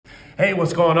Hey,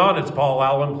 what's going on? It's Paul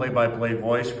Allen, play-by-play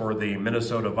voice for the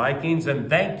Minnesota Vikings, and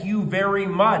thank you very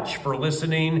much for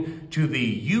listening to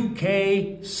the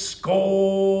UK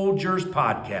Scolgers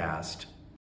podcast.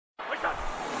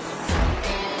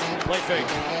 Play fake.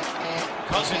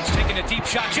 Cousins taking a deep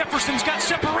shot. Jefferson's got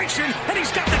separation, and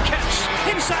he's got the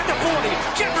catch inside the 40.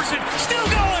 Jefferson still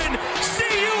going.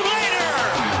 See you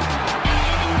later.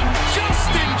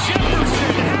 Justin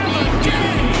Jefferson, have a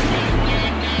day.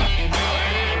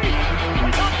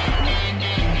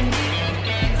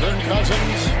 Kirk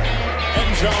Cousins,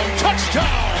 end zone,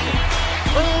 touchdown.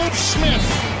 Irv Smith,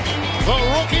 the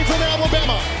rookie from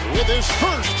Alabama, with his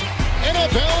first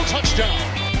NFL touchdown.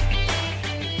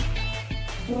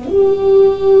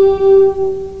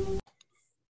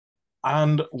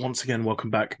 And once again,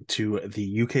 welcome back to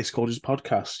the UK Scolgers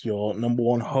podcast, your number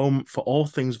one home for all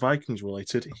things Vikings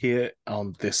related here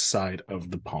on this side of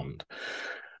the pond.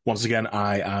 Once again,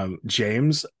 I am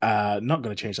James, not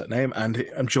going to change that name, and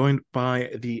I'm joined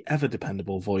by the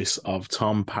ever-dependable voice of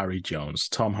Tom Parry Jones.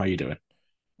 Tom, how are you doing?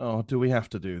 Oh, do we have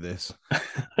to do this?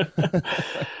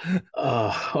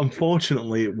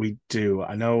 Unfortunately, we do.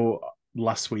 I know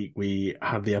last week we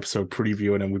had the episode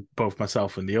previewing and we both,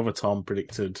 myself and the other Tom,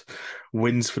 predicted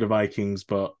wins for the Vikings,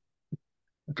 but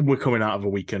we're coming out of a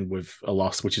weekend with a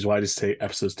loss, which is why this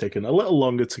episode's taken a little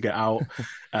longer to get out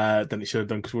than it should have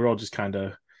done, because we're all just kind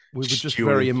of We were just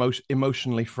very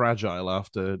emotionally fragile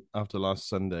after last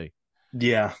Sunday.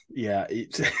 Yeah.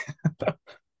 The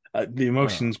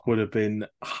emotions would have been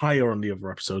higher on the other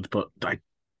episodes, but I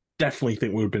definitely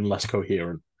think we would have been less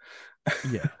coherent.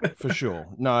 Yeah, for sure.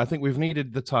 No, I think we've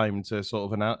needed the time to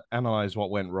sort of analyze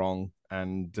what went wrong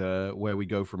and where we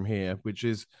go from here, which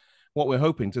is what we're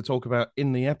hoping to talk about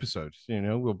in the episode. You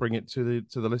know, we'll bring it to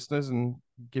the listeners and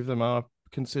give them our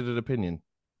considered opinion.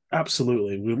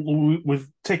 Absolutely. We've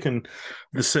taken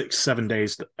the 6-7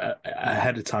 days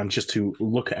ahead of time just to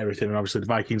look at everything. And obviously the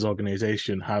Vikings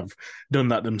organization have done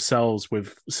that themselves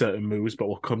with certain moves, but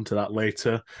we'll come to that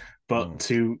later. But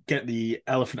to get the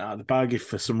elephant out of the bag, if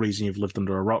for some reason you've lived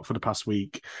under a rock for the past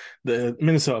week, the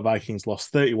Minnesota Vikings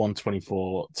lost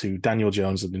 31-24 to Daniel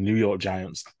Jones and the New York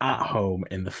Giants at home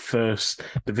in the first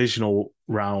divisional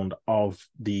round of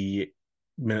the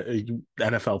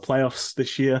NFL playoffs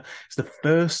this year. It's the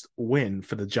first win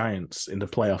for the Giants in the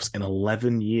playoffs in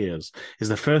 11 years. It's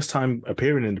the first time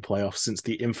appearing in the playoffs since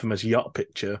the infamous yacht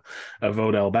picture of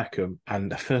Odell Beckham,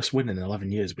 and the first win in 11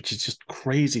 years, which is just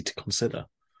crazy to consider.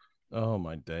 Oh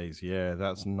my days. Yeah,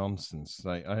 that's nonsense.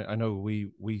 I know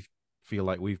we feel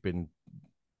like we've been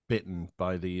bitten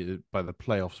by the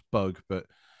playoffs bug, but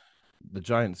the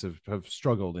Giants have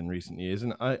struggled in recent years.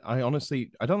 And I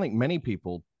honestly, I don't think many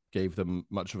people gave them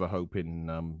much of a hope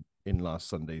in last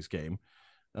Sunday's game.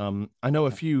 I know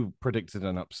a few predicted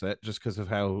an upset just because of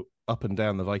how up and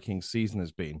down the Vikings season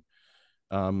has been.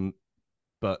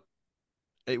 But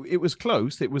it was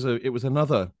close. It was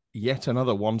yet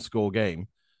another one-score game,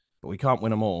 but we can't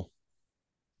win them all.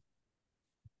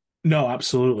 No,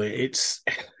 absolutely. It's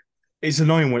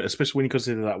annoying, especially when you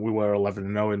consider that we were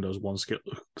 11-0 in those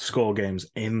one-score games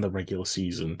in the regular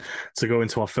season. To go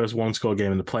into our first one-score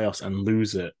game in the playoffs and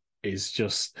lose it is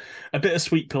just a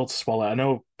bittersweet pill to swallow. I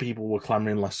know people were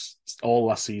clamoring last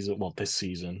season, well, this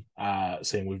season,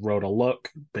 saying we've rode our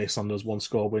luck based on those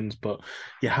one-score wins, but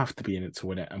you have to be in it to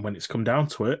win it. And when it's come down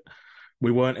to it,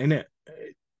 we weren't in it.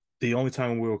 The only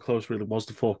time we were close really was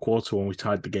the fourth quarter when we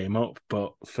tied the game up.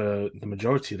 But for the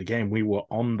majority of the game, we were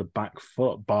on the back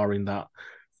foot, barring that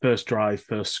first drive,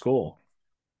 first score.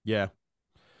 Yeah.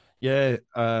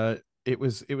 It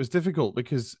was difficult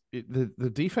because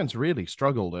the defense really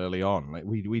struggled early on. Like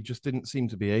we just didn't seem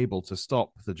to be able to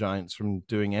stop the Giants from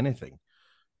doing anything.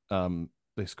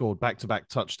 They scored back-to-back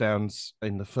touchdowns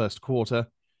in the first quarter.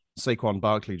 Saquon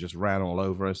Barkley just ran all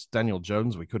over us. Daniel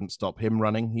Jones, we couldn't stop him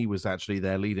running. He was actually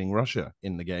their leading rusher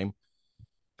in the game.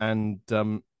 And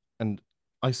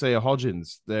Isaiah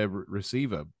Hodgins, their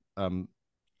receiver, I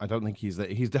don't think he's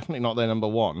definitely not their number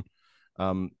one.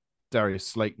 Darius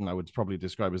Slayton, I would probably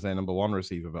describe as their number one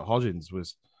receiver, but Hodgins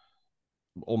was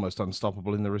almost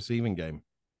unstoppable in the receiving game.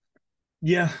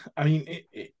 Yeah, I mean,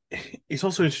 it's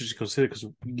also interesting to consider because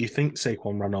you think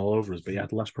Saquon ran all over us, but he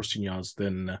had less rushing yards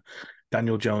than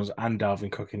Daniel Jones and Dalvin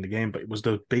Cook in the game. But it was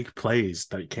those big plays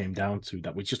that it came down to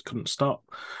that we just couldn't stop.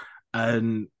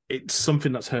 And it's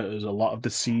something that's hurt us a lot of the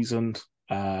season.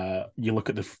 You look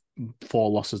at the 4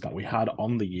 losses that we had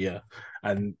on the year,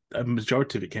 and a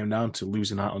majority of it came down to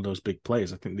losing out on those big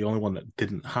plays. I think the only one that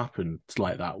didn't happen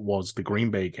like that was the Green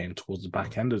Bay game towards the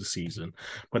back end of the season,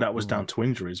 but that was down to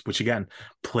injuries, which again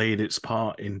played its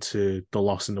part into the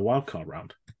loss in the wildcard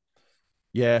round.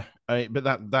 Yeah,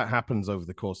 But that happens over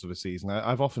the course of a season.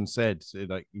 I've often said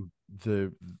like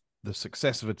the the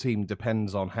success of a team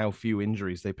depends on how few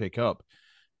injuries they pick up.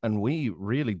 And we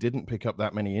really didn't pick up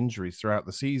that many injuries throughout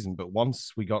the season. But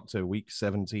once we got to week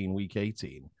 17, week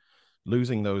 18,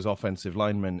 losing those offensive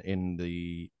linemen in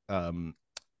the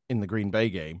Green Bay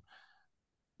game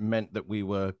meant that we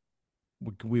were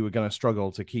going to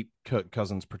struggle to keep Kirk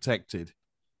Cousins protected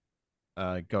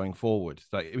going forward.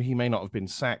 Like, he may not have been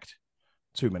sacked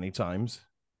too many times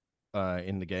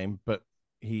in the game, but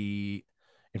in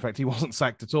fact, he wasn't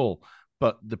sacked at all.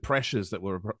 But the pressures that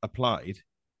were applied,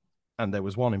 and there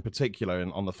was one in particular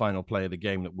on the final play of the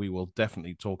game that we will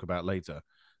definitely talk about later,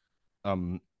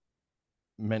 meant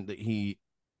that he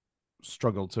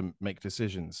struggled to make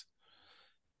decisions.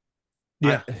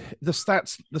 Yeah, the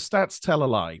stats tell a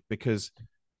lie, because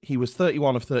he was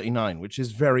 31 of 39, which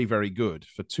is very, very good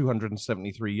for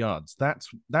 273 yards.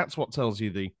 That's what tells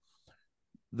you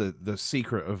the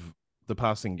secret of the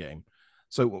passing game.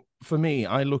 So for me,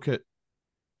 I look at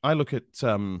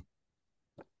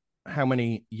how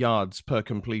many yards per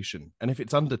completion, and if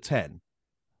it's under 10,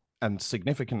 and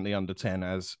significantly under 10,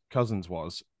 as Cousins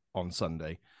was on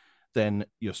Sunday, then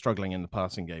you're struggling in the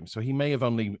passing game. So he may have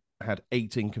only had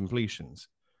 8 incompletions,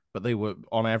 but they were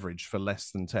on average for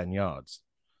less than 10 yards.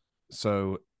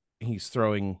 So he's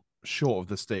throwing short of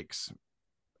the sticks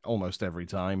almost every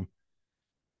time,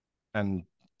 and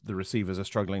the receivers are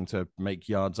struggling to make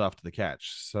yards after the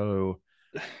catch. So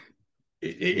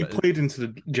it played into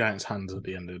the Giants' hands at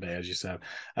the end of the day, as you said.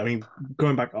 I mean,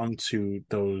 going back onto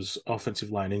those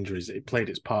offensive line injuries, it played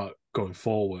its part going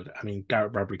forward. I mean,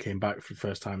 Garrett Bradbury came back for the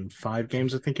first time in 5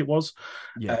 games, I think it was,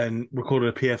 and recorded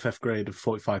a PFF grade of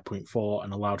 45.4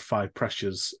 and allowed 5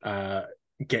 pressures,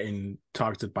 getting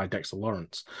targeted by Dexter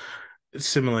Lawrence.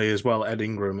 Similarly as well, Ed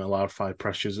Ingram allowed 5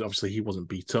 pressures. Obviously, he wasn't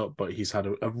beat up, but he's had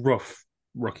a rough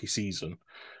rookie season.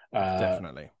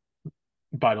 Definitely.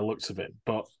 By the looks of it.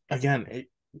 But again,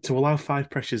 to allow 5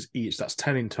 pressures each, that's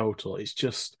 10 in total. It's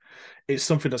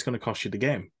something that's going to cost you the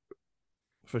game.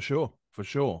 For sure.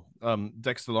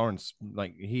 Dexter Lawrence,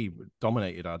 like, he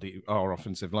dominated our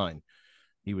offensive line.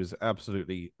 He was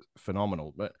absolutely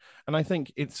phenomenal. And I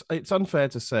think it's unfair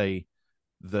to say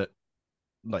that,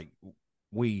 like,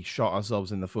 we shot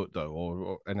ourselves in the foot, though,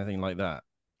 or anything like that.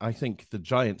 I think the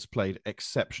Giants played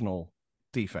exceptional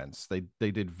defense.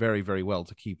 They did very, very well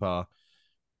to keep our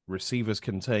receivers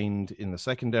contained in the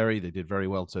secondary. They did very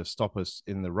well to stop us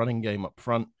in the running game up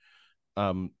front.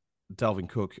 Dalvin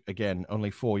Cook, again,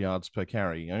 only 4 yards per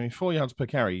carry. I mean, 4 yards per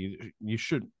carry, you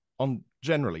should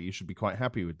be quite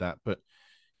happy with that. But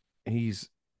he's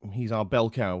our bell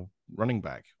cow running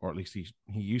back, or at least he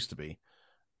used to be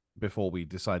before we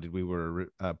decided we were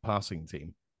a passing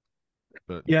team.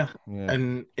 But yeah,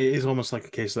 and it is almost like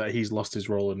a case that he's lost his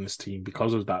role in this team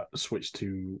because of that switch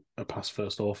to a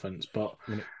pass-first offense. But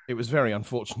I mean, it was very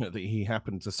unfortunate that he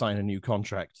happened to sign a new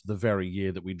contract the very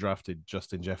year that we drafted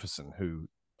Justin Jefferson, who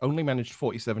only managed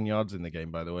 47 yards in the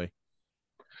game, by the way.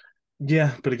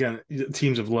 Yeah, but again,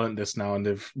 teams have learned this now, and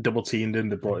they've double-teamed him.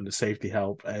 They brought in the safety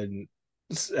help, and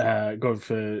going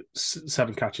for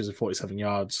 7 catches of 47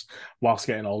 yards whilst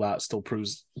getting all that still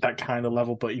proves that kind of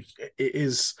level. But it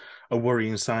is a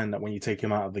worrying sign that when you take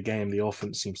him out of the game, the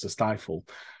offense seems to stifle.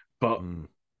 But at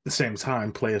the same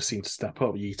time, players seem to step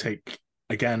up. You take,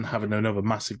 again, having another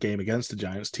massive game against the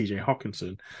Giants, TJ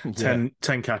Hockenson,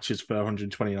 10 catches for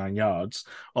 129 yards,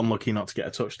 unlucky not to get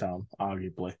a touchdown,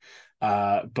 arguably.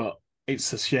 But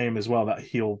it's a shame as well that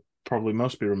he'll probably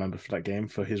most be remembered for that game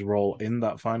for his role in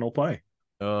that final play.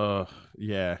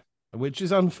 Yeah, which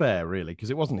is unfair, really, because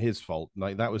it wasn't his fault.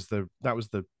 Like, that was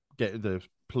the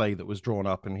play that was drawn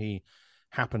up, and he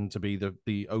happened to be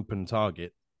the open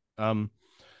target.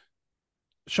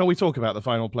 Shall we talk about the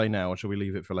final play now, or shall we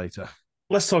leave it for later?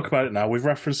 Let's talk about it now. We've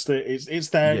referenced it. It's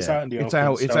there. Yeah, it's out in the open.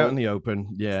 It's out in the open.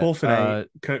 Yeah. 4th and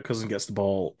 8. Kirk Cousins gets the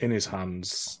ball in his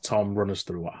hands. Tom, run us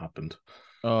through what happened.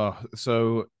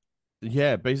 So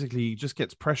yeah, basically he just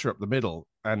gets pressure up the middle,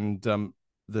 and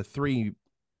the 3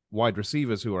 wide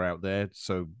receivers who are out there,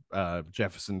 so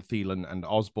Jefferson, Thielen, and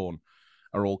Osborne,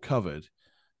 are all covered.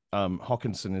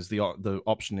 Hockenson is the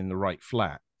option in the right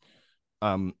flat,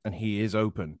 and he is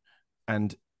open,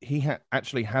 and he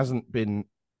actually hasn't been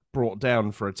brought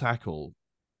down for a tackle,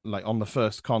 like on the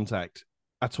first contact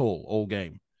at all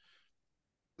game.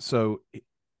 So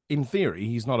in theory,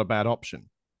 he's not a bad option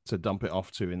to dump it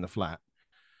off to in the flat.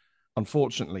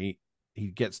 Unfortunately, he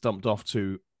gets dumped off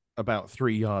to about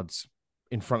 3 yards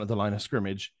in front of the line of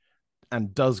scrimmage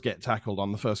and does get tackled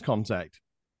on the first contact,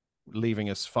 leaving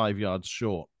us 5 yards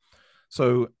short.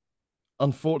 So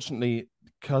unfortunately,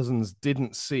 Cousins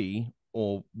didn't see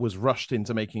or was rushed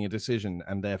into making a decision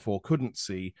and therefore couldn't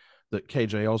see that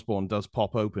KJ Osborne does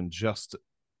pop open just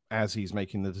as he's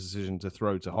making the decision to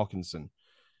throw to Hawkinson.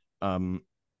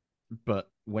 But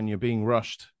when you're being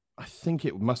rushed, I think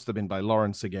it must have been by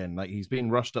Lawrence again. Like, he's being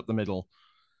rushed up the middle.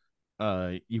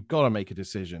 You've got to make a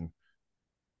decision,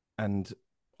 and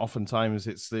oftentimes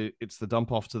it's the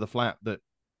dump off to the flat that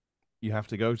you have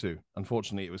to go to.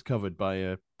 Unfortunately, it was covered by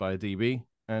a DB,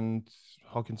 and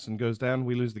Hawkinson goes down.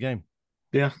 We lose the game.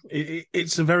 Yeah,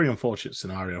 it's a very unfortunate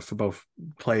scenario for both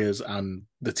players and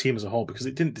the team as a whole, because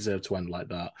it didn't deserve to end like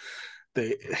that.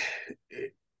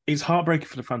 It's heartbreaking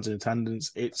for the fans in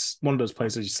attendance. It's one of those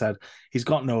places, as you said, he's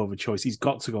got no other choice. He's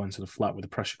got to go into the flat with the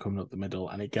pressure coming up the middle,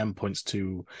 and again points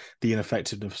to the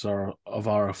ineffectiveness of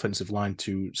our offensive line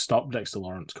to stop Dexter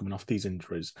Lawrence coming off these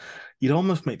injuries. You'd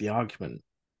almost make the argument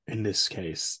in this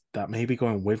case that maybe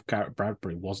going with Garrett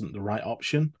Bradbury wasn't the right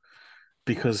option,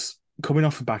 because coming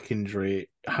off a back injury,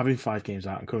 having 5 games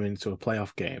out and coming into a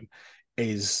playoff game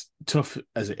is tough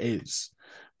as it is.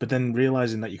 But then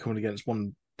realizing that you're coming against one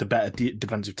of the better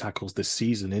defensive tackles this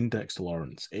season in Dexter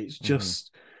Lawrence, it's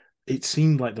just, it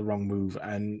seemed like the wrong move.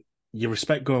 And you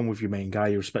respect going with your main guy,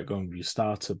 you respect going with your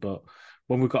starter. But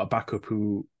when we've got a backup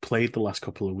who played the last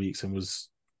couple of weeks and was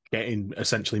getting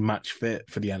essentially match fit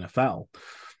for the NFL,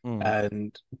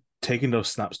 and taking those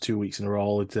snaps 2 weeks in a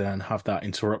row to then have that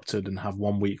interrupted and have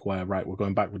 1 week where, right, we're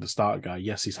going back with the starter guy.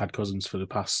 Yes, he's had Cousins for the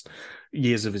past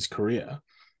years of his career.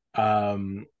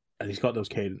 And he's got those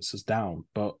cadences down,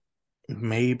 but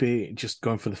maybe just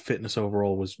going for the fitness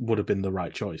overall would have been the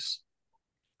right choice.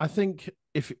 I think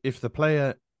if the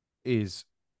player is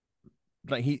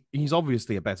like, he's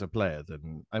obviously a better player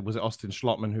than, was it Austin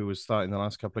Schlottman who was starting the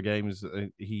last couple of games?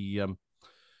 He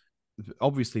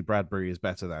obviously Bradbury is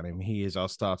better than him. He is our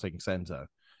starting center.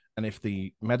 And if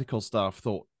the medical staff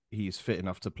thought he's fit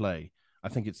enough to play, I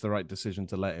think it's the right decision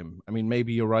to let him. I mean,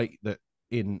 maybe you're right that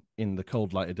in the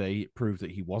cold light of day, it proved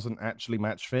that he wasn't actually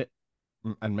match fit.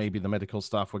 And maybe the medical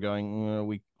staff were going,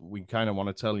 we kind of want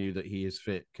to tell you that he is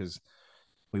fit because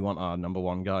we want our number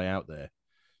one guy out there.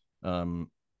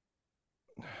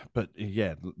 But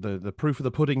yeah, the proof of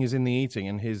the pudding is in the eating,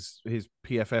 and his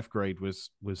PFF grade was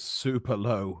super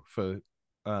low for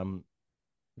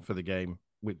the game.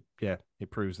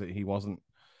 It proves that he wasn't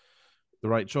the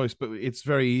right choice. But it's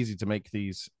very easy to make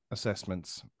these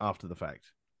assessments after the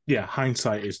fact. Yeah,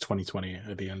 hindsight is 2020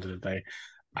 at the end of the day.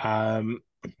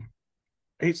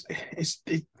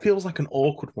 It feels like an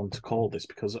awkward one to call this,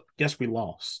 because yes, we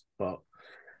lost, but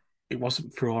it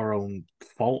wasn't through our own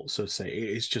fault, so to say.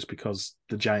 It's just because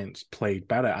the Giants played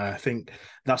better. And I think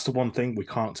that's the one thing we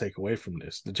can't take away from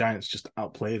this. The Giants just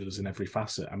outplayed us in every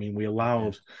facet. I mean, we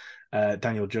allowed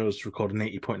Daniel Jones to record an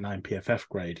 80.9 PFF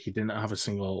grade. He didn't have a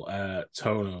single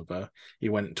turnover. He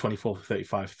went 24 for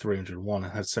 35, 301,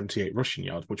 and had 78 rushing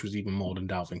yards, which was even more than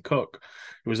Dalvin Cook.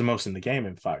 It was the most in the game,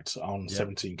 in fact, on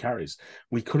 17 carries.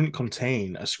 We couldn't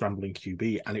contain a scrambling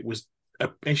QB, and it was an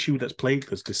issue that's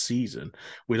plagued us this season.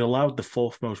 We'd allowed the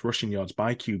 4th most rushing yards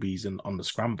by QBs on the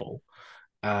scramble,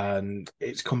 and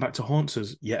it's come back to haunt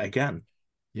us yet again.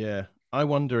 Yeah, I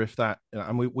wonder if that,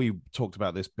 and we talked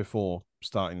about this before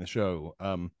starting the show,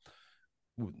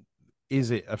 is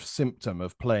it a symptom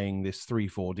of playing this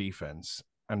 3-4 defense,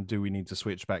 and do we need to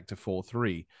switch back to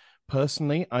 4-3?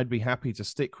 Personally, I'd be happy to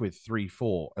stick with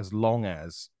 3-4 as long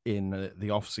as in the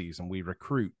offseason we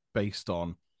recruit based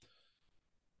on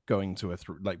going to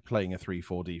playing a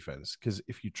 3-4 defense. Because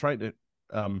if you try to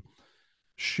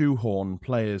shoehorn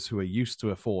players who are used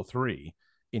to a 4-3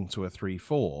 into a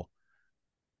 3-4,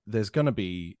 there's going to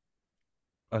be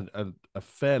a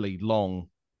fairly long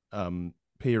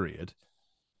period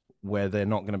where they're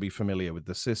not going to be familiar with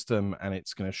the system, and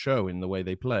it's going to show in the way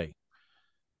they play.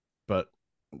 But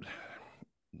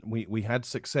we had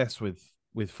success with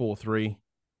 4-3.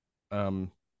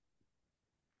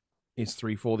 Is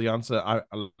 3-4 the answer? I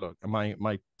look,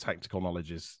 my tactical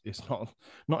knowledge is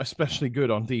not especially good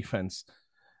on defense,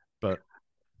 but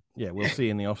yeah, we'll see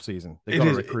in the offseason.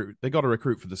 They got to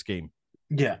recruit for the scheme.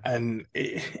 Yeah, and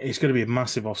it's going to be a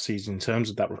massive offseason in terms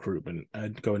of that recruitment,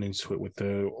 going into it with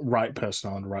the right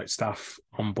personnel and the right staff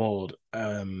on board.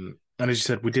 And as you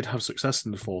said, we did have success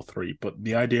in the 4-3, but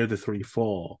the idea of the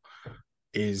 3-4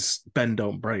 is bend,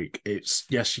 don't break. It's,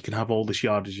 yes, you can have all this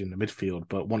yardage in the midfield,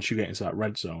 but once you get into that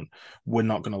red zone, we're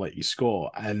not going to let you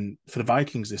score. And for the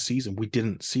Vikings this season, we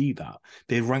didn't see that.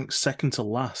 They ranked second to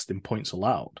last in points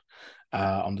allowed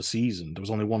on the season. There was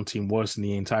only one team worse in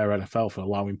the entire NFL for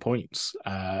allowing points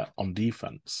on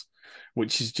defense,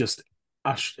 which is just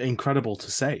incredible to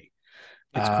say.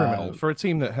 It's criminal for a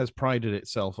team that has prided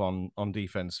itself on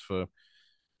defense for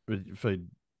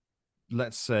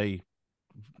let's say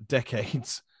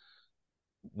decades,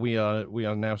 we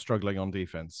are now struggling on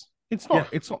defense. It's Yeah.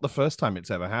 not the first time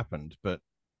it's ever happened, but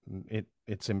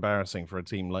it's embarrassing for a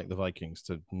team like the Vikings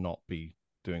to not be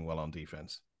doing well on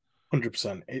defense.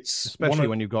 100%. It's especially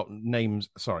when you've got names.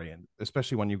 Sorry,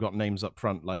 especially when you've got names up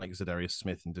front like Zadarius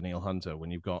Smith and Daniil Hunter.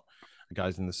 When you've got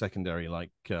guys in the secondary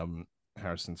like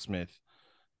Harrison Smith,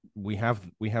 we have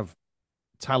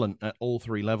talent at all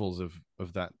three levels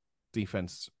of that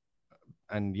defense,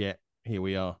 and yet here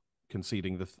we are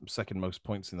conceding the second most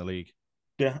points in the league.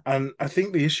 Yeah, and I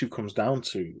think the issue comes down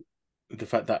to the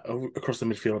fact that across the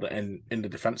midfield and in the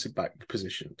defensive back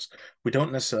positions, we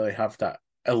don't necessarily have that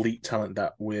elite talent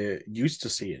that we're used to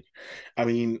seeing. I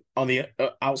mean, on the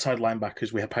outside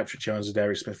linebackers, we have Patrick Jones,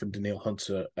 Darius Smith, and Daniil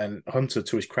Hunter. And Hunter,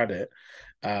 to his credit,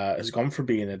 has gone from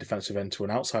being a defensive end to an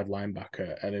outside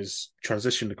linebacker and has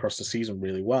transitioned across the season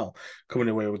really well, coming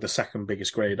away with the second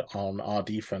biggest grade on our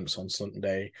defense on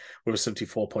Sunday with a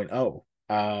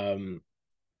 74.0.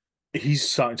 He's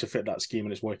starting to fit that scheme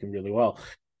and it's working really well.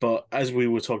 But as we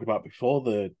were talking about before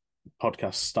the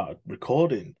podcast started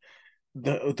recording,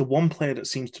 the one player that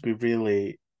seems to be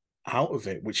really out of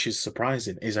it, which is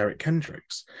surprising, is Eric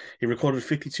Kendricks. He recorded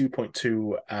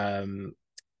 52.2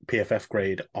 PFF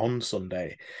grade on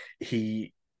Sunday.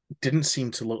 He didn't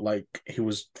seem to look like he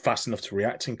was fast enough to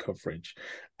react in coverage,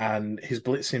 and his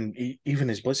blitzing, even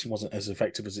his blitzing, wasn't as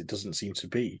effective as it doesn't seem to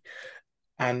be.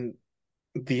 And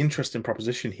the interesting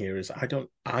proposition here is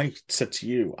I said to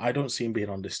you, I don't see him being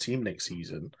on this team next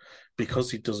season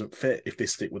because he doesn't fit if they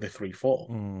stick with a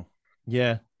 3-4.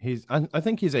 Yeah, I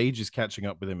think his age is catching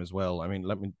up with him as well. I mean,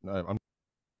 I'm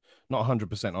not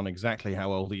 100% on exactly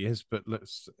how old he is, but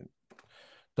let's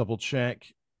double check.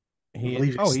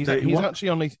 He's actually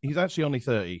only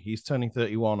 30. He's turning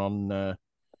 31 on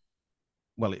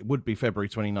well, it would be February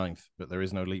 29th, but there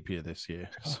is no leap year this year.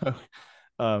 So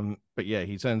but yeah,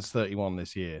 he turns 31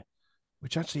 this year,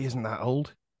 which actually isn't that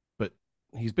old, but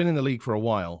he's been in the league for a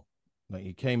while. Like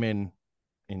he came in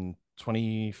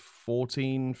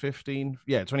 2014, 15.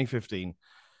 Yeah, 2015.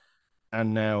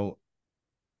 And now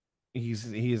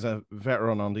he's a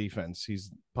veteran on defense.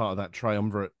 He's part of that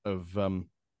triumvirate of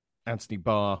Anthony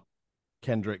Barr,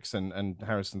 Kendricks, and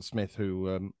Harrison Smith,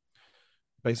 who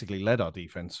basically led our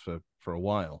defense for a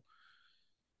while.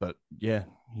 But yeah,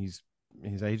 his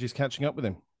age is catching up with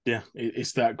him. Yeah,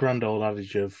 it's that grand old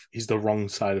adage of he's the wrong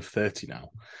side of 30 now.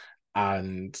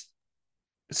 And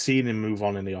seeing him move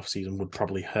on in the offseason would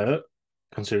probably hurt,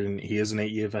 considering he is an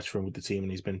 8-year veteran with the team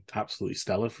and he's been absolutely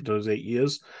stellar for those 8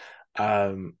 years.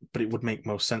 But it would make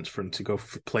most sense for him to go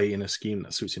play in a scheme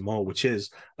that suits him more, which is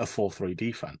a 4-3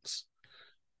 defense.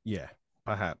 Yeah,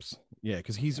 perhaps. Yeah,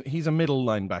 because he's a middle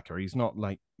linebacker. He's not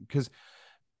like, because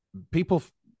people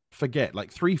forget,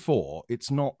 like 3-4,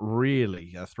 it's not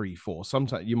really a 3-4.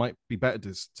 Sometimes you might be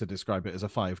better to describe it as a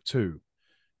 5-2,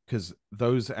 because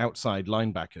those outside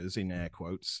linebackers, in air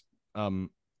quotes,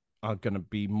 are going to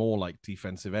be more like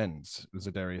defensive ends.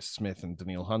 Zadarius Smith and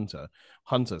Daniil Hunter.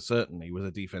 Hunter certainly was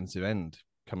a defensive end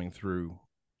coming through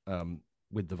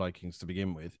with the Vikings to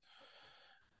begin with.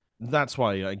 That's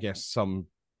why I guess some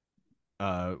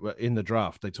in the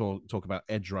draft they talk about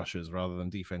edge rushers rather than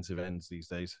defensive ends these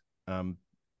days.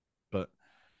 But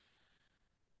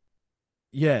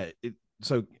yeah,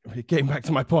 so getting back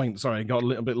to my point, sorry, I got a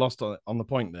little bit lost on the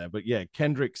point there. But yeah,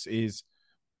 Kendricks is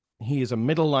a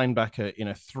middle linebacker in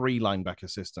a 3 linebacker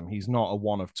system. He's not a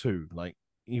 1 of 2. Like,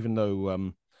 even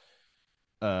though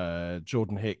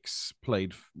Jordan Hicks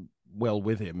played well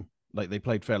with him, like they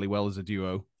played fairly well as a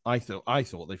duo. I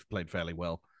thought they've played fairly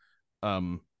well.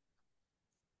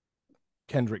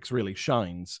 Kendricks really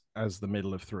shines as the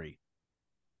middle of 3.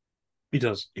 He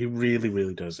does. He really,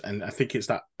 really does. And I think it's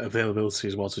that availability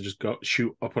as well to just go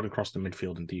shoot up and across the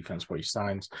midfield and defense where he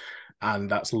signs.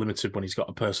 And that's limited when he's got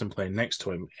a person playing next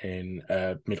to him in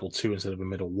middle 2 instead of a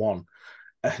middle 1.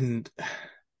 And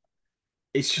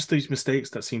it's just these mistakes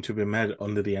that seem to have been made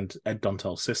under the Ed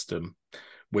Done-atell system,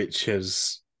 which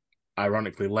has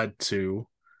ironically led to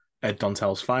Ed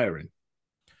Done-atell's firing.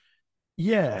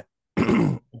 Yeah.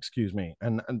 Excuse me.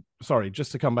 And sorry,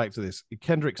 just to come back to this,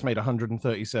 Kendricks made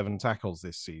 137 tackles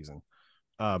this season,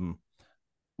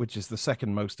 which is the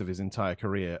second most of his entire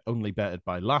career, only bettered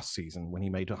by last season when he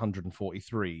made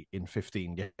 143 in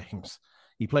 15 games.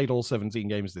 He played all 17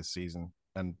 games this season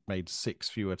and made 6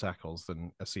 fewer tackles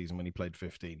than a season when he played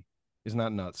 15. Isn't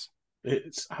that nuts?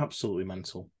 It's absolutely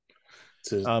mental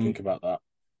to think about that.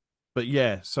 But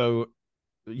yeah, so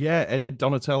yeah, Ed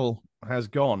Done-atell has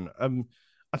gone.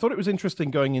 I thought it was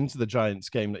interesting going into the Giants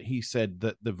game that he said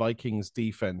that the Vikings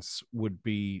defense would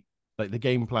be like the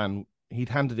game plan. He'd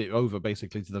handed it over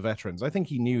basically to the veterans. I think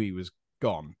he knew he was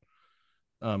gone.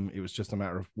 It was just a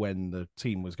matter of when the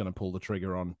team was going to pull the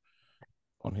trigger on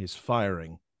his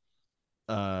firing.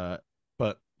 But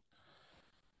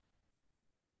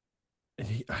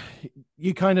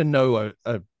you kind of know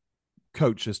a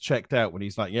coach has checked out when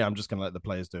he's like, yeah, I'm just going to let the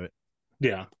players do it.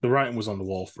 Yeah, the writing was on the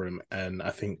wall for him, and I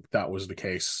think that was the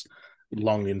case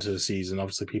long into the season.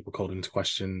 Obviously, people called into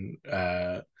question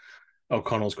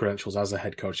O'Connell's credentials as a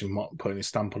head coach and putting his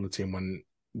stamp on the team when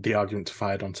the argument to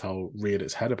fire Done-atell reared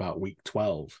its head about week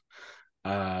 12.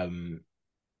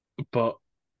 But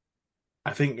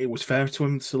I think it was fair to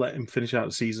him to let him finish out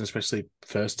the season, especially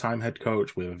first-time head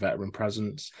coach with a veteran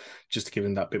presence, just to give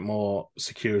him that bit more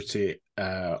security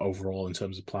overall in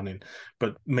terms of planning.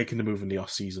 But making the move in the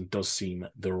off-season does seem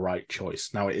the right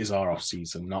choice. Now, it is our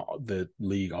off-season, not the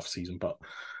league off-season, but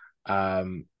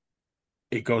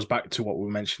it goes back to what we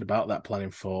mentioned about that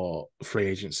planning for free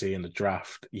agency and the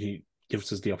draft. He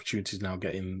gives us the opportunities now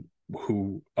getting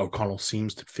who O'Connell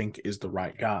seems to think is the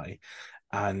right guy.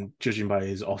 And judging by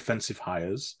his offensive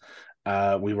hires,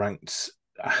 we ranked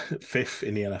 5th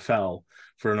in the NFL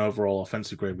for an overall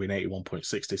offensive grade with an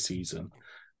 81.6 this season,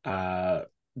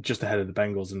 just ahead of the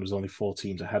Bengals, and there was only 4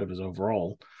 teams ahead of us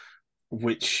overall,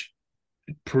 which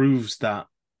proves that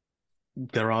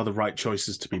there are the right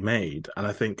choices to be made. And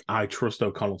I think I trust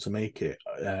O'Connell to make it.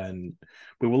 And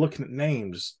we were looking at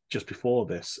names just before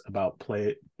this about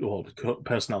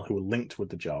personnel who were linked with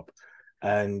the job.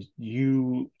 And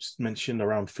you mentioned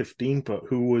around 15, but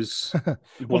who was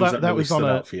well, that really was on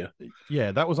out for you?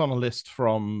 Yeah, that was on a list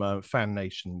from Fan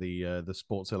Nation, the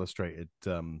Sports Illustrated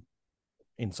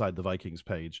Inside the Vikings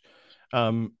page.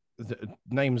 The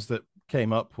names that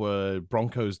came up were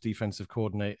Broncos defensive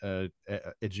coordinator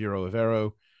Ejiro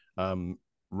Evero,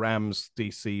 Rams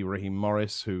DC Raheem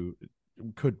Morris, who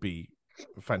could be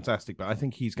fantastic, but I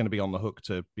think he's going to be on the hook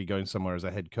to be going somewhere as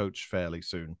a head coach fairly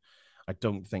soon. I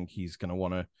don't think he's going to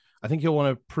want to. I think he'll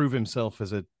want to prove himself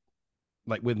as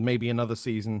with maybe another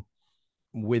season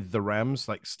with the Rams,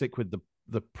 stick with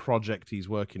the project he's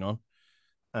working on,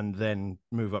 and then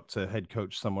move up to head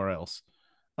coach somewhere else.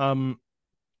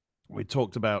 We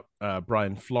talked about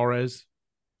Brian Flores,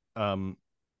 the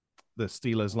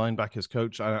Steelers linebackers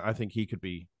coach. I think he could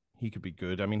be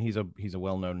good. I mean, he's a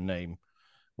well-known name,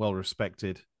 well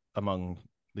respected among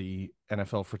the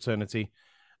NFL fraternity.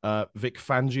 Vic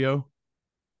Fangio.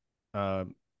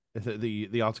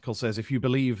 The article says, if you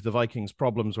believe the Vikings'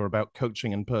 problems are about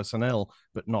coaching and personnel,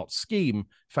 but not scheme,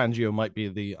 Fangio might be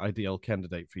the ideal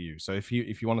candidate for you. So if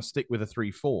you want to stick with a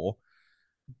 3-4,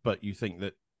 but you think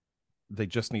that they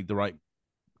just need the right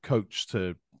coach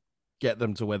to get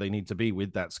them to where they need to be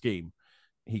with that scheme,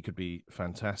 he could be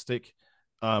fantastic.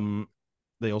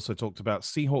 They also talked about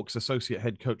Seahawks associate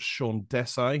head coach Sean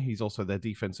Desai. He's also their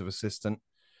defensive assistant.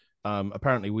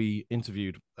 Apparently, we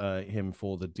interviewed him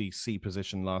for the DC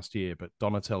position last year, but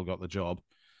Done-atell got the job.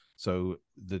 So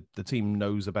the team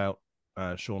knows about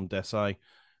Sean Desai.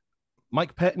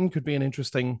 Mike Pettin could be an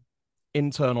interesting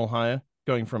internal hire,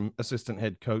 going from assistant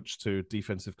head coach to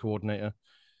defensive coordinator.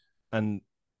 And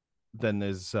then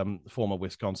there's former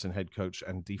Wisconsin head coach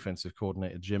and defensive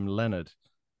coordinator Jim Leonard.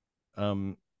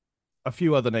 A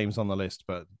few other names on the list,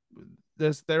 but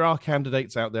there are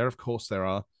candidates out there. Of course there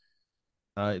are.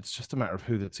 It's just a matter of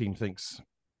who the team thinks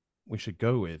we should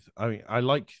go with. I mean, I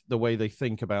like the way they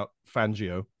think about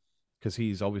Fangio, because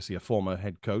he's obviously a former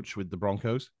head coach with the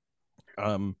Broncos.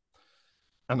 And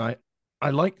I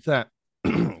like that.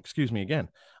 Excuse me again.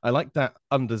 I like that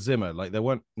under Zimmer. There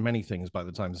weren't many things by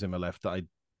the time Zimmer left that I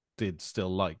did still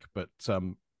like, but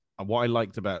what I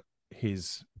liked about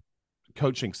his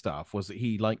coaching staff was that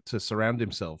he liked to surround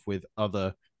himself with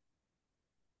other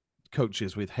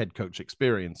coaches with head coach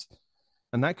experience.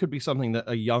 And that could be something that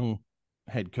a young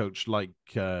head coach like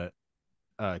Kevin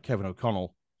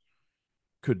O'Connell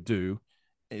could do,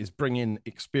 is bring in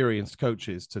experienced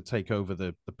coaches to take over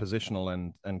the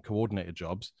positional and coordinator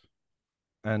jobs,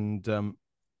 and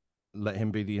let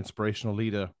him be the inspirational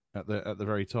leader at the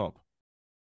very top.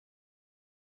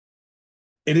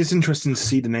 It is interesting to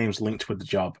see the names linked with the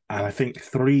job, and I think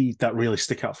 3 that really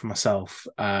stick out for myself,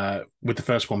 with the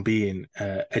first one being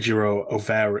Ejiro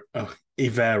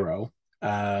Evero.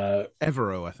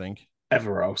 Evero, I think.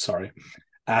 Evero, sorry.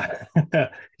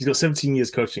 He's got 17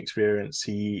 years coaching experience.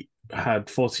 He had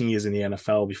 14 years in the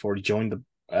NFL before he joined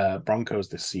the Broncos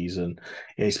this season.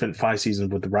 And he spent 5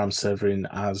 seasons with the Rams, serving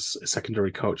as a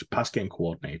secondary coach, pass game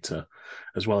coordinator,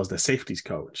 as well as their safeties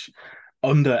coach.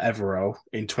 Under Evero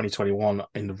in 2021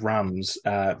 in the Rams,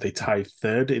 they tied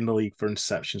 3rd in the league for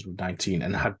interceptions with 19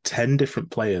 and had 10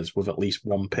 different players with at least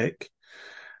 1 pick.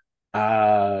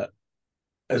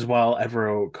 as well.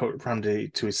 Evero coached Brandy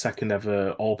to his second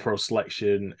ever All Pro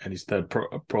selection and his third Pro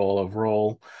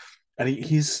overall. And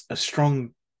he's a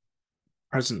strong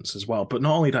presence as well. But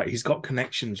not only that, he's got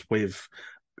connections with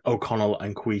O'Connell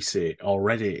and Kwesi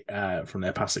already from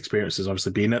their past experiences,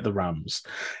 obviously being at the Rams.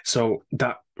 So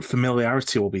that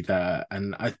familiarity will be there.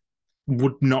 And I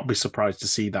would not be surprised to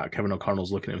see that Kevin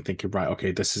O'Connell's looking at him thinking, right,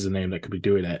 okay, this is a name that could be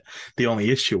doing it. The only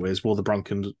issue is, will the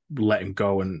Broncos let him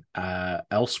go and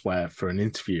elsewhere for an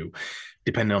interview,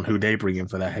 depending on who they bring in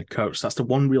for their head coach? That's the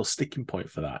one real sticking point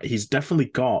for that. He's definitely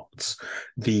got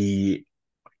the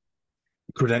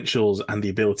credentials and the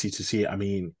ability to see it. I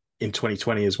mean, in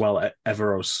 2020 as well,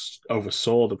 Everos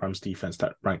oversaw the Rams defense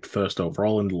that ranked first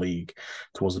overall in the league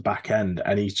towards the back end.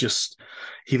 And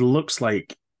he looks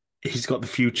like he's got the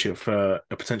future for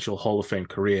a potential Hall of Fame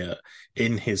career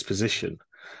in his position.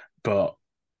 But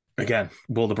again,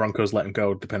 will the Broncos let him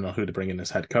go depending on who they bring in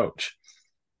as head coach?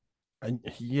 And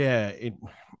yeah,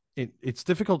 it's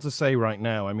difficult to say right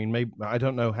now. I mean, maybe I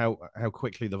don't know how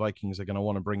quickly the Vikings are going to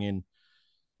want to bring in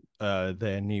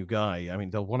their new guy. I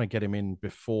mean, they'll want to get him in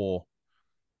before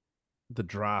the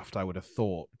draft, I would have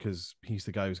thought, because he's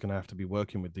the guy who's going to have to be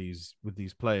working with these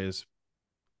players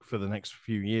for the next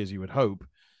few years, you would hope.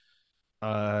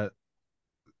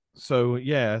 So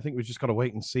yeah, I think we've just got to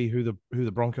wait and see who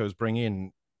the Broncos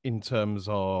bring in terms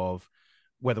of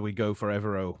whether we go for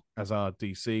Evero as our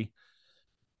DC.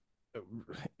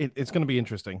 It's going to be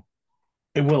interesting.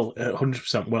 It will,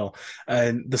 100% will.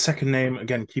 And the second name,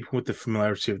 again, keeping with the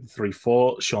familiarity of the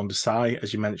 3-4, Sean Desai,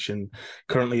 as you mentioned,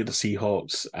 currently at the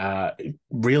Seahawks,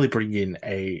 really bringing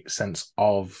a sense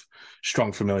of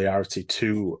strong familiarity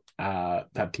to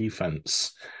that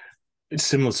defense. It's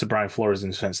similar to Brian Flores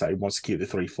in the sense that he wants to keep the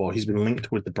 3-4. He's been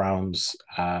linked with the Browns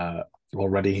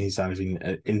already. He's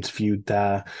been interviewed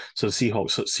there. So the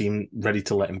Seahawks seem ready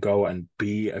to let him go and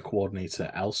be a coordinator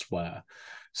elsewhere.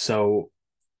 So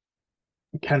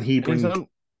can he bring?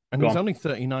 He's only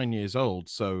 39 years old,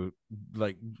 so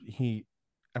like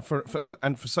for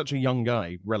such a young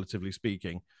guy, relatively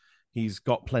speaking, he's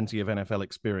got plenty of NFL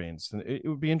experience, and it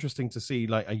would be interesting to see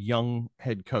like a young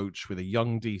head coach with a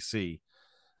young DC,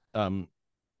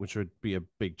 which would be a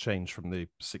big change from the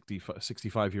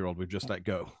 65-year-old we've just let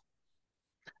go.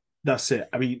 That's it.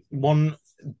 I mean, one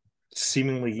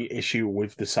seemingly issue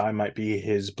with the side might be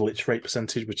his blitz rate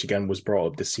percentage, which again was brought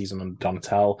up this season on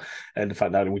Done-atell, and the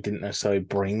fact that we didn't necessarily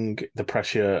bring the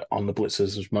pressure on the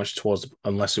blitzers as much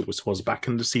unless it was towards the back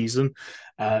end of the season.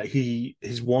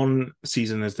 His one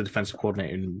season as the defensive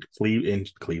coordinator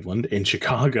in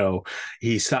Chicago,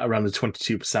 he sat around the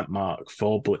 22% mark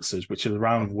for blitzers, which is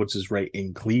around Woods' rate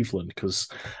in Cleveland, because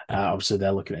obviously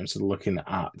they're looking at him, so they're looking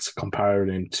at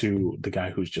comparing him to the guy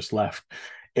who's just left.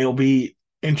 It'll be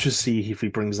interesting to see if he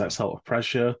brings that sort of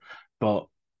pressure, but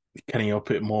can he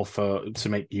up it more to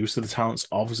make use of the talents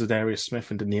of Zadarius Smith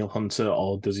and Daniil Hunter,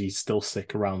 or does he still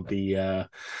stick around the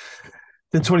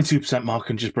 22%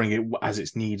 mark and just bring it as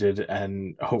it's needed,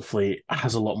 and hopefully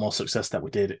has a lot more success that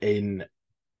we did in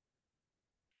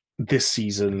this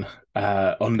season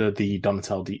under the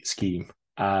Done-atell scheme?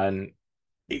 And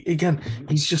again,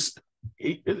 he's just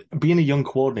being a young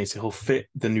coordinator, he'll fit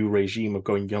the new regime of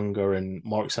going younger and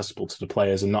more accessible to the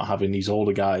players and not having these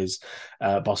older guys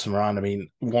bossing around. I mean,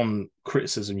 one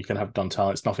criticism you can have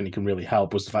Done-atell, it's nothing he can really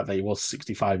help, was the fact that he was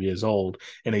 65 years old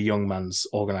in a young man's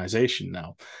organization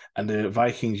now. And the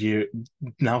Vikings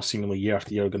now seemingly year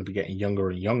after year are going to be getting younger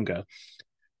and younger.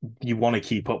 You want to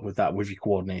keep up with that with your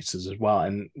coordinators as well.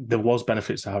 And there was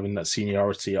benefits to having that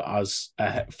seniority as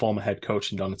a former head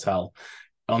coach in Done-atell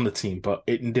on the team, but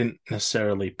it didn't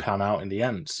necessarily pan out in the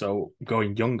end. So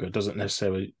going younger doesn't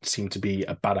necessarily seem to be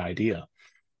a bad idea.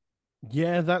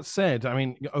 Yeah, that said, I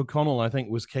mean, O'Connell, I think,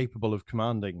 was capable of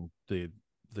commanding the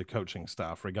coaching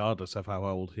staff, regardless of how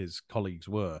old his colleagues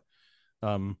were.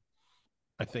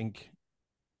 I think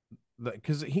that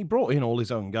because he brought in all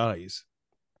his own guys,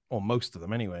 or most of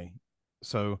them anyway.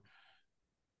 So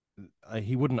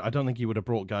he wouldn't, I don't think he would have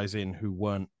brought guys in who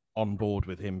weren't on board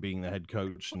with him being the head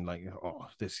coach and like, oh,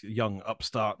 this young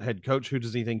upstart head coach, who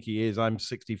does he think he is? I'm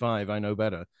 65, I know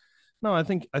better. No, I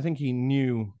think he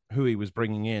knew who he was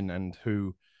bringing in and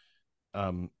who,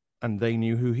 and they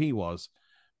knew who he was.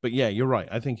 But yeah, you're right.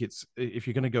 I think it's, if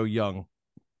you're going to go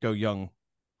young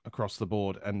across the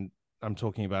board, and I'm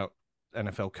talking about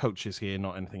NFL coaches here,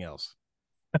 not anything else.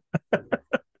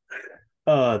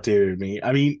 Oh, dear me.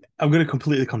 I mean, I'm going to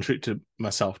completely contradict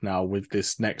myself now with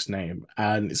this next name,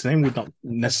 and it's a name we've not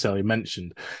necessarily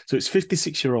mentioned. So it's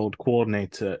 56-year-old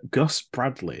coordinator Gus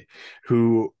Bradley,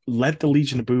 who led the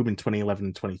Legion of Boom in 2011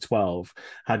 and 2012,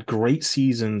 had great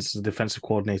seasons as a defensive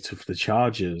coordinator for the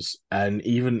Chargers, and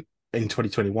even in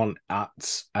 2021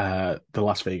 at the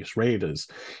Las Vegas Raiders.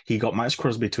 He got Max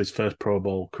Crosby to his first Pro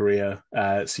Bowl career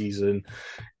season.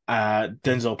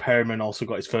 Denzel Perryman also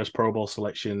got his first Pro Bowl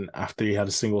selection after he had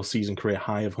a single season career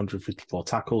high of 154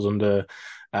 tackles under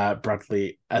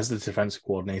Bradley as the defensive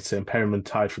coordinator. And Perryman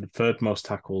tied for the third most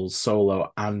tackles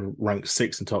solo and ranked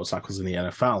sixth in total tackles in the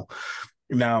NFL.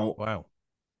 Now, Wow.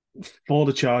 for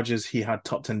the Chargers, he had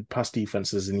top 10 pass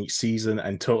defenses in each season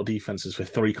and total defenses for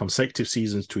 3 consecutive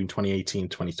seasons between 2018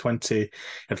 and 2020. He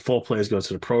had 4 players go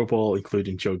to the Pro Bowl,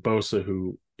 including Joey Bosa,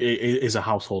 who is a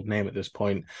household name at this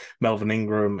point, Melvin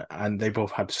Ingram, and they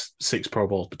both had 6 Pro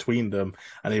Bowls between them,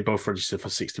 and they both registered for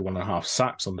 61.5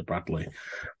 sacks under Bradley.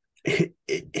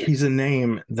 He's a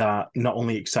name that not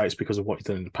only excites because of what he's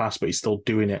done in the past, but he's still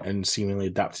doing it and seemingly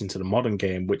adapting to the modern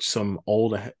game, which some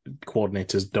older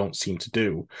coordinators don't seem to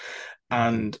do.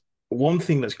 And one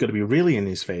thing that's going to be really in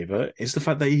his favor is the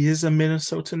fact that he is a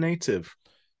Minnesota native.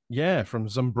 Yeah, from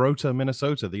Zumbrota,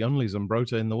 Minnesota, the only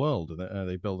Zumbrota in the world that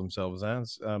they build themselves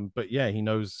as. But yeah, he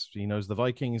knows the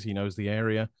Vikings, he knows the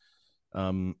area.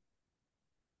 The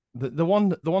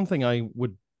one thing I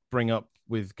would bring up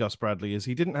with Gus Bradley is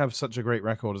he didn't have such a great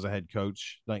record as a head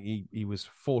coach. Like he was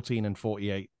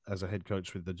 14-48 as a head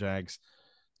coach with the Jags,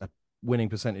 a winning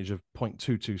percentage of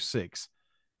 .226,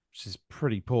 which is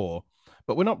pretty poor.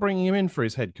 But we're not bringing him in for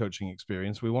his head coaching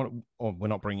experience. We're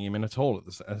not bringing him in at all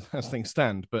as things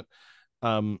stand. But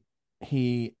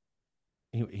he's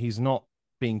not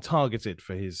being targeted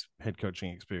for his head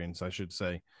coaching experience, I should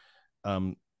say.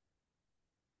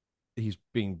 He's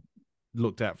being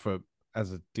looked at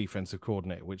as a defensive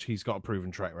coordinator, which he's got a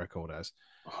proven track record as.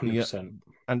 100%.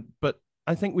 But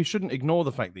I think we shouldn't ignore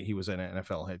the fact that he was an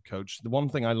NFL head coach. The one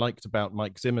thing I liked about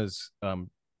Mike Zimmer's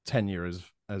tenure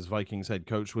as Vikings head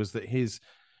coach was that his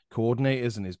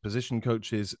coordinators and his position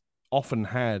coaches often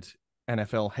had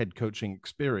NFL head coaching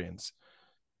experience.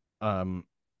 And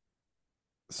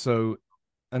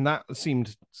that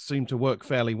seemed to work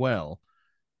fairly well.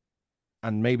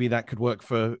 And maybe that could work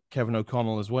for Kevin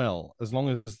O'Connell as well, as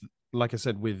long as, like I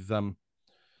said, with Done-atell,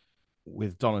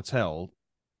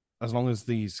 as long as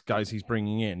these guys he's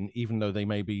bringing in, even though they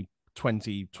may be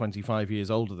 20, 25 years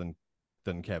older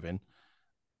than Kevin,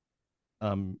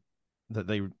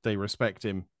 that they respect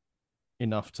him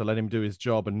enough to let him do his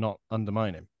job and not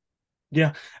undermine him.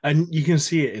 Yeah, and you can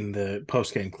see it in the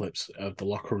post-game clips of the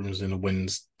locker rooms in the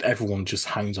wins. Everyone just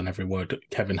hangs on every word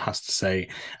Kevin has to say,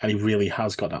 and he really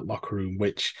has got that locker room,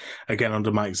 which, again, under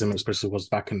Mike Zimmer, especially was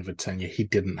back in the tenure, he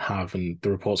didn't have, and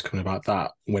the reports coming about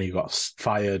that when he got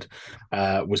fired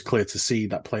was clear to see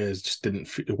that players just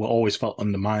were always felt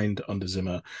undermined under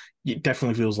Zimmer. It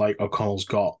definitely feels like O'Connell's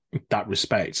got that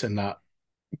respect and that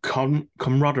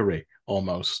camaraderie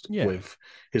almost with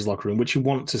his locker room, which you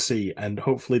want to see, and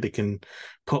hopefully they can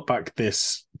put back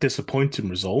this disappointing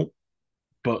result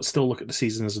but still look at the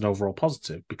season as an overall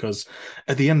positive, because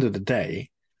at the end of the day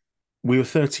we were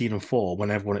 13-4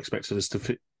 when everyone expected us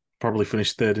to probably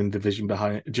finish third in division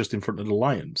behind, just in front of the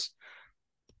Lions.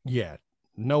 Yeah,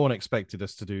 no one expected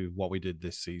us to do what we did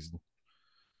this season,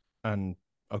 and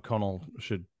O'Connell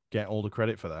should get all the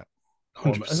credit for that.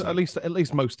 100%. At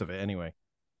least most of it anyway.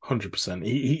 100%.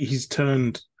 He's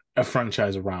turned a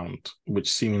franchise around,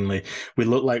 which seemingly we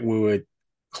looked like we were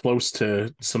close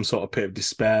to some sort of pit of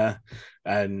despair,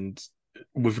 and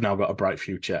we've now got a bright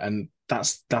future, and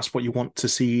that's what you want to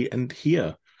see and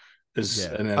hear as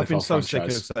an NFL I've been so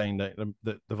franchise. sick of saying that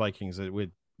the Vikings, that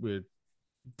we're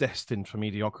destined for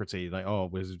mediocrity. Like, oh,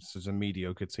 we're such a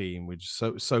mediocre team. We're just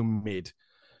so mid.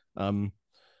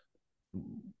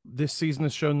 This season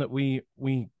has shown that we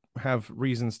have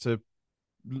reasons to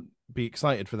be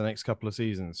excited for the next couple of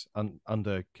seasons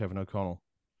under Kevin O'Connell.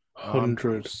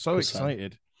 100%. I'm so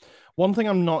excited. One thing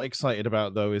I'm not excited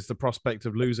about, though, is the prospect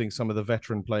of losing some of the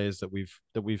veteran players that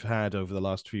we've had over the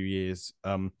last few years,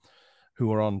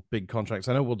 who are on big contracts.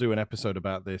 I know we'll do an episode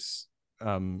about this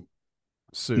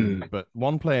soon, but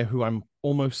one player who I'm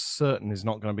almost certain is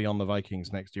not going to be on the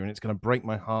Vikings next year, and it's going to break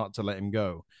my heart to let him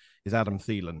go, is Adam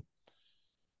Thielen.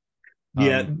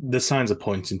 Yeah, the signs are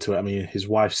pointing to it. I mean, his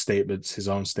wife's statements, his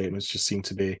own statements just seem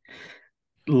to be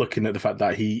looking at the fact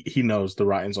that he knows the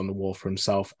writing's on the wall for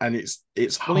himself, and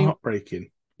it's heartbreaking.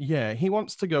 He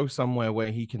wants to go somewhere where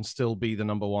he can still be the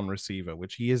number one receiver,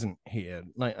 which he isn't here.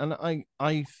 And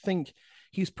I think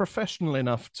he's professional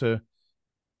enough to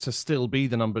still be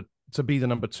the number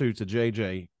two to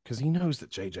JJ, because he knows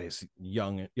that JJ is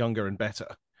younger and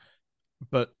better.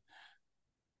 But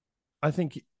I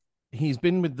think he's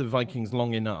been with the Vikings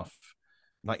long enough.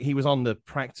 Like, he was on the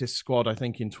practice squad, I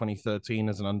think, in 2013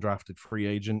 as an undrafted free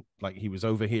agent. Like, he was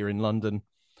over here in London.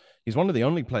 He's one of the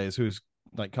only players who's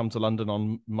like come to London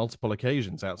on multiple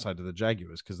occasions outside of the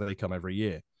Jaguars because they come every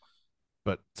year.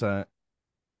 But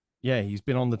yeah, he's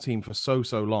been on the team for so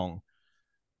long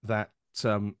that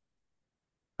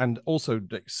and also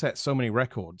set so many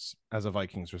records as a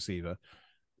Vikings receiver.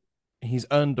 He's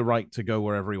earned the right to go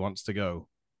wherever he wants to go,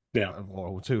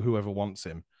 or to whoever wants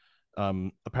him.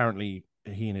 Apparently,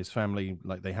 he and his family,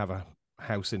 like, they have a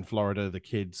house in Florida. The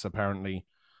kids apparently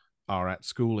are at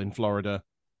school in Florida.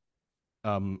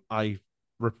 I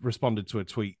responded to a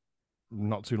tweet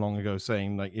not too long ago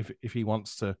saying, like, if he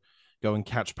wants to go and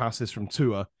catch passes from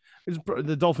Tua,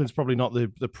 the Dolphins probably not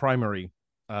the primary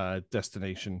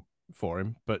destination for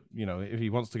him, but you know, if he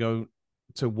wants to go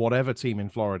to whatever team in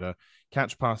Florida,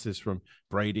 catch passes from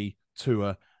Brady,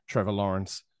 Tua, Trevor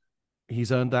Lawrence,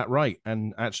 he's earned that right.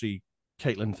 And actually,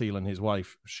 Caitlin Thielen, his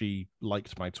wife, she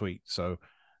liked my tweet, so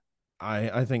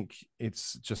I think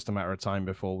it's just a matter of time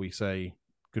before we say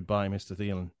goodbye, Mr.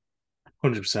 Thielen.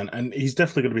 100%. And he's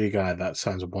definitely going to be a guy that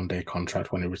signs a one-day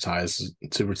contract when he retires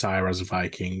to retire as a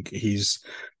Viking. He's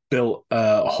built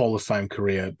a Hall of Fame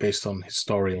career based on his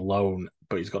story alone,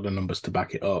 but he's got the numbers to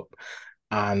back it up.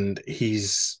 And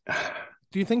he's...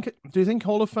 Do you think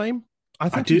Hall of Fame? I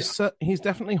think he's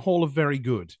definitely Hall of Very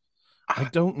Good. I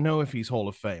don't know if he's Hall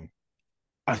of Fame.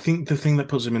 I think the thing that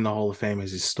puts him in the Hall of Fame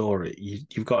is his story.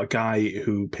 You've got a guy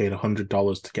who paid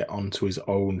 $100 to get onto his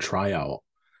own tryout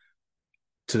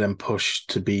to then push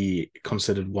to be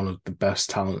considered one of the best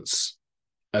talents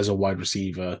as a wide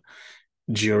receiver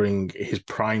during his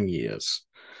prime years,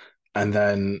 and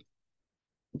then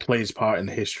plays part in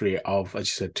the history of, as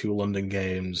you said, 2 London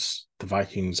games, the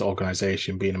Vikings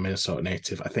organization, being a Minnesota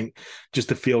native. I think just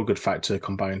the feel-good factor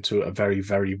combined to a very,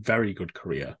 very, very good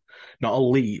career. Not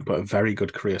elite, but a very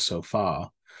good career so far,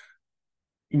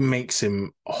 makes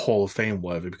him Hall of Fame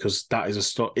worthy, because that is a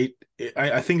story.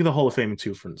 I think of the Hall of Fame in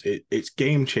 2 fronts. It's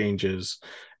game changers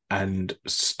and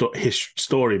his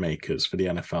story makers for the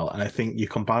NFL. And I think you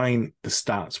combine the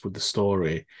stats with the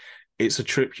story, it's a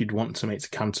trip you'd want to make to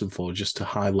Canton for, just to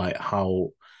highlight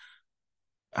how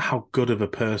good of a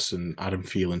person Adam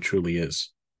Thielen truly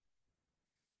is.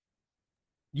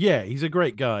 Yeah, he's a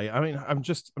great guy. I mean, I'm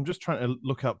just trying to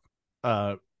look up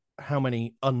how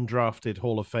many undrafted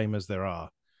Hall of Famers there are,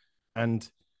 and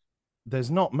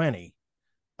there's not many.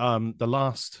 The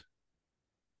last,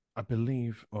 I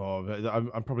believe,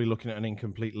 I'm probably looking at an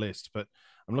incomplete list, but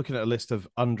I'm looking at a list of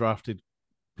undrafted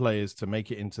players to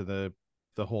make it into the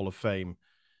Hall of Fame.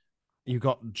 You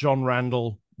got John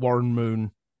Randall, Warren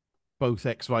Moon, both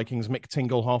ex-Vikings, Mick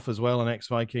Tingelhoff as well, an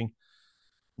ex-Viking.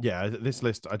 Yeah, this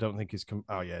list I don't think is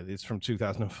it's from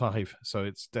 2005, so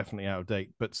it's definitely out of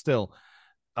date. But still,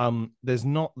 there's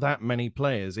not that many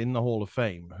players in the Hall of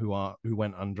Fame who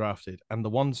went undrafted, and the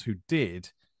ones who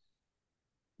did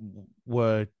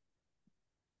were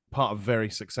part of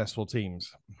very successful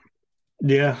teams.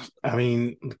 Yeah, I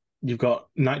mean, you've got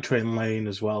Night Train Lane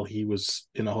as well. He was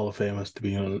in the Hall of Fame as to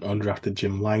be undrafted.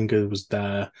 Jim Langer was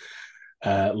there.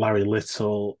 Larry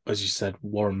Little, as you said,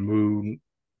 Warren Moon.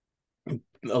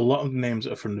 A lot of names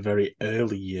are from the very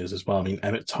early years as well. I mean,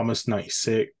 Emmett Thomas,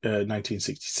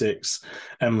 1966.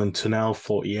 Emlyn Tunnell,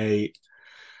 48.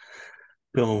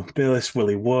 Bill Billis,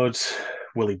 Willie Wood,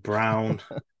 Willie Brown.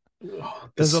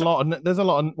 There's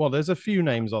a few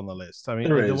names on the list. I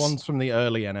mean, the ones from the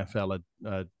early NFL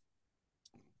are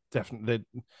definitely.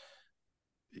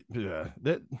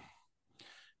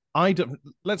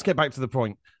 Let's get back to the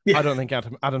point. Yeah. I don't think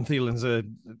Adam Thielen's a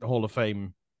Hall of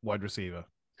Fame wide receiver.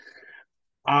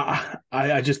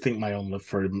 I just think my own love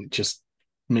for him just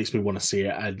makes me want to see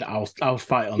it, and I'll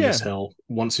fight on this hill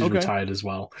once he's retired as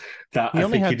well. That I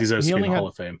think he deserves to be in the Hall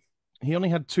of Fame. He only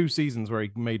had 2 seasons where he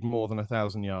made more than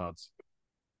 1,000 yards.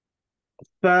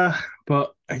 But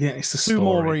again, it's the story. 2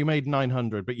 more where he made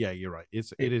 900. But yeah, you're right.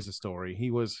 It is a story. He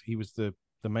was the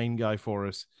main guy for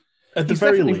us. At the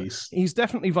very least, he's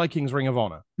definitely Vikings Ring of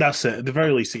Honor. That's it. At the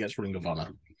very least, he gets Ring of Honor.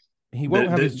 He won't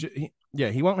have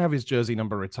he won't have his jersey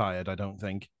number retired, I don't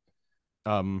think.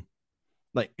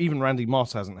 Like even Randy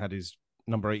Moss hasn't had his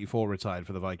number 84 retired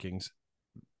for the Vikings.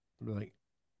 Like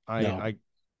I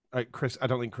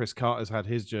don't think Chris Carter's had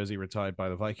his jersey retired by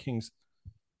the Vikings.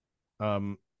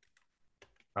 Oh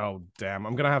damn,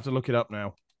 I'm gonna have to look it up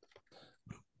now.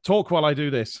 Talk while I do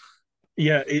this.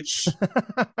 Yeah, it's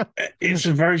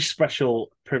a very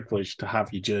special privilege to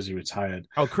have your jersey retired.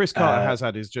 Oh, Chris Carter has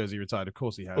had his jersey retired. Of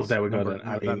course he has. Oh, there we go.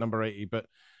 That number 80. But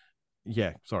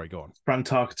yeah, sorry, go on. Fran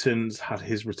Tarkenton's had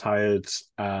his retired.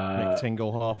 Mick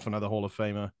Tingelhoff, another Hall of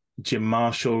Famer. Jim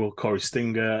Marshall, Corey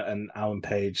Stinger, and Alan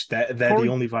Page. They're the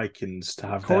only Vikings to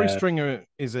have. Corey Stringer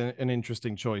is an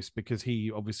interesting choice because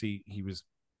he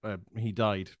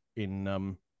died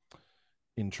in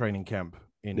in training camp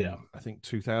in I think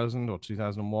 2000 or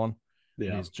 2001. Yeah,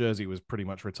 and his jersey was pretty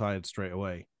much retired straight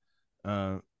away.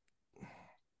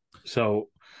 So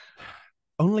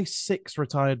only 6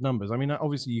 retired numbers. I mean,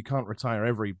 obviously you can't retire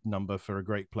every number for a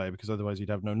great player because otherwise you'd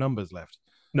have no numbers left.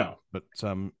 No, but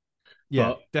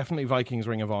definitely Vikings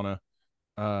Ring of Honor.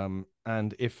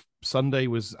 And if Sunday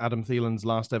was Adam Thielen's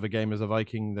last ever game as a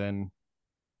Viking,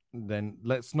 then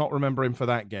let's not remember him for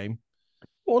that game.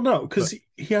 Well, no, because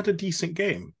he had a decent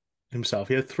game himself.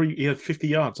 He had 50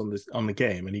 yards on the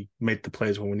game, and he made the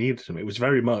plays when we needed him. It was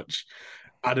very much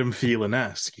Adam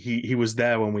Thielen-esque. He was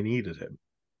there when we needed him.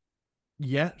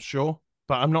 Yeah, sure.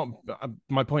 But I'm not.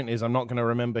 My point is, I'm not going to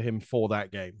remember him for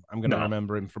that game. I'm going to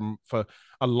remember him for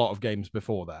a lot of games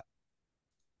before that.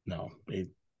 No,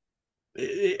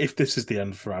 if this is the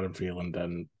end for Adam Thielen,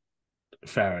 then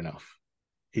fair enough.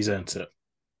 He's earned it.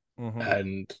 Mm-hmm.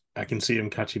 And I can see him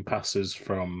catching passes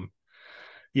from...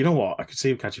 You know what? I could see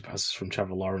him catching passes from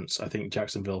Trevor Lawrence. I think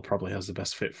Jacksonville probably has the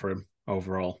best fit for him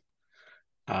overall.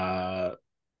 And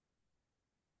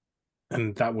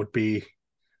that would be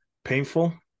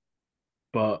painful,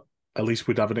 but at least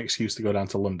we'd have an excuse to go down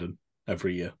to London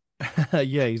every year.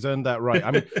 Yeah, he's earned that right.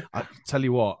 I mean, I tell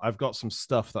you what, I've got some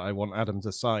stuff that I want Adam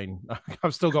to sign.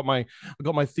 I've got my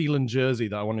Thielen jersey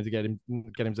that I wanted to get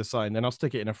him to sign. Then I'll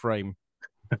stick it in a frame.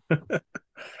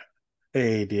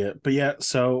 Hey, dear. But yeah,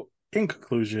 so in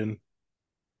conclusion,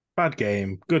 bad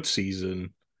game, good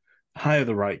season, hire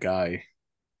the right guy,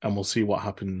 and we'll see what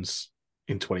happens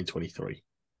in 2023.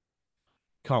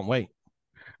 Can't wait.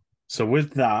 So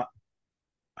with that,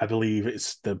 I believe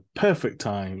it's the perfect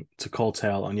time to call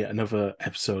tale on yet another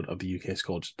episode of the UK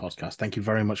Scourges podcast. Thank you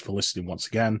very much for listening once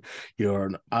again. You're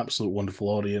an absolute wonderful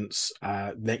audience.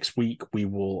 Next week, we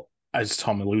will, as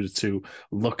Tom alluded to,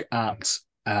 look at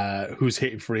who's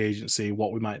hitting free agency,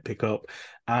 what we might pick up.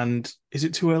 And is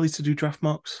it too early to do draft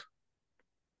mocks?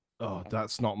 Oh,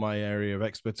 that's not my area of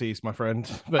expertise, my friend.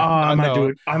 But I might do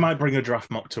it. I might bring a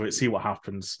draft mock to it, see what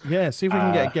happens. Yeah, see if we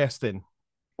can get a guest in.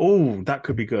 Oh, that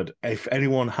could be good. If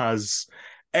anyone has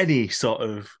any sort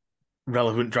of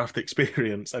relevant draft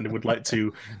experience and would like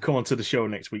to come onto the show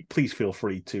next week, please feel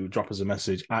free to drop us a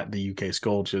message at the UK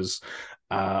Scourges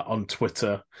on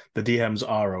Twitter. The DMs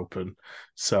are open,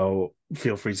 so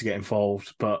feel free to get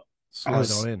involved. But slide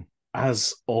on in.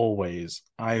 As always,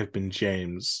 I have been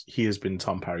James. He has been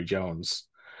Tom Parry Jones.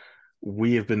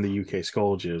 We have been the UK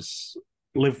Scourges.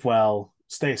 Live well,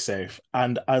 stay safe,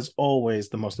 and as always,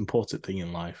 the most important thing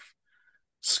in life,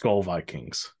 Skol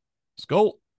Vikings.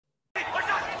 Skol. Cook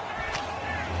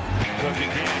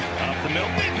again, up the middle,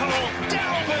 big hole,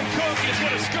 Dalvin Cook is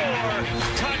going to score.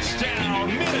 Touchdown,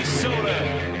 Minnesota.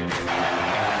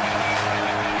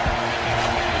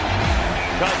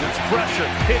 Cousins pressure,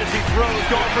 hit as he throws,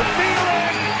 going for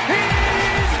Thielen.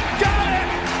 He's got it.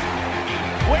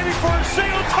 Waiting for a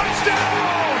single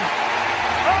touchdown.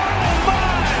 Oh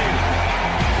my!